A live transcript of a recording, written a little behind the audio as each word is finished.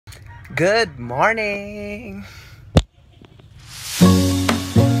Good morning!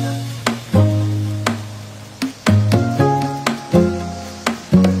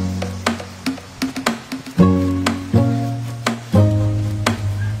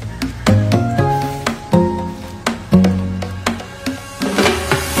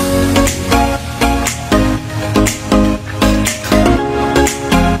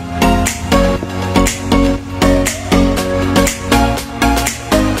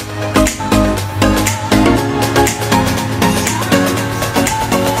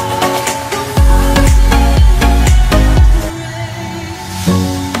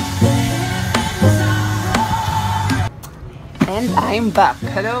 And I'm back.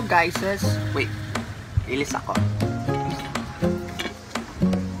 Hello guys. Wait, ilis ako.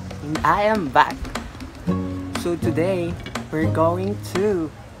 And I am back. So today, we're going to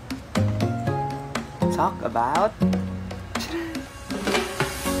talk about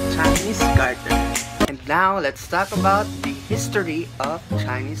Chinese garter. And now, let's talk about the history of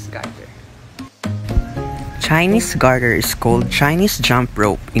Chinese garter. Chinese garter is called Chinese jump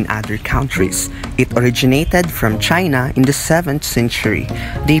rope in other countries. It originated from China in the 7th century.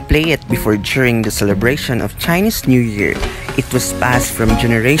 They play it before during the celebration of Chinese New Year. It was passed from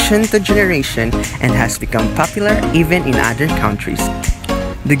generation to generation and has become popular even in other countries.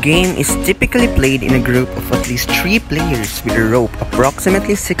 The game is typically played in a group of at least 3 players with a rope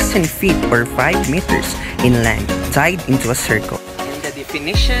approximately 16 feet or 5 meters in length tied into a circle. And the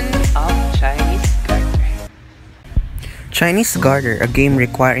definition of Chinese garter. Chinese garter, a game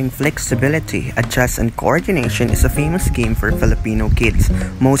requiring flexibility, adjust, and coordination, is a famous game for Filipino kids,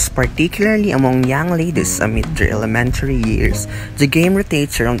 most particularly among young ladies amid their elementary years. The game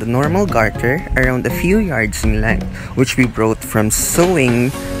rotates around the normal garter, around a few yards in length, which we brought from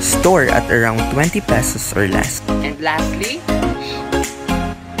sewing store at around 20 pesos or less. And lastly,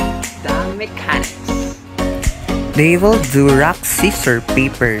 the mechanics. They will do rock, scissors,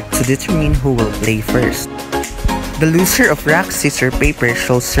 paper to determine who will play first. The loser of rock, scissors, paper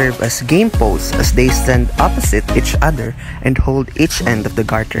shall serve as game posts as they stand opposite each other and hold each end of the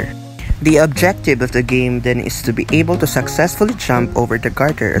garter. The objective of the game then is to be able to successfully jump over the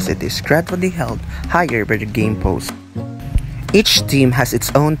garter as it is gradually held higher by the game post. Each team has its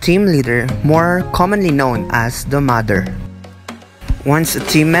own team leader, more commonly known as the mother. Once a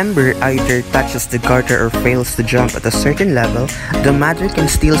team member either touches the garter or fails to jump at a certain level, the mother can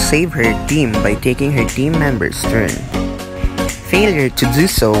still save her team by taking her team member's turn. Failure to do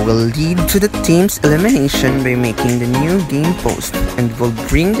so will lead to the team's elimination by making the new game post and will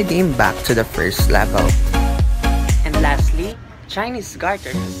bring the game back to the first level. And lastly, Chinese garter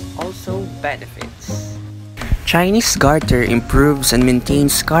has also benefits. Chinese garter improves and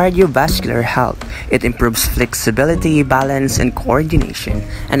maintains cardiovascular health. It improves flexibility, balance, and coordination,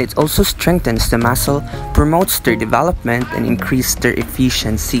 and it also strengthens the muscle, promotes their development, and increases their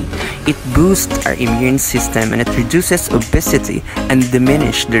efficiency. It boosts our immune system, and it reduces obesity and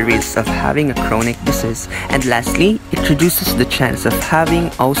diminishes the risk of having a chronic disease. And lastly, it reduces the chance of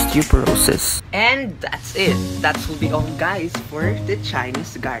having osteoporosis. And that's it. That will be all, guys, for the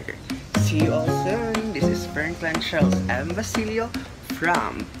Chinese garter. See you all soon. This is Franklin Charles M. Basilio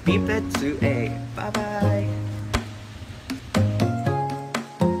from PE4. Bye-bye.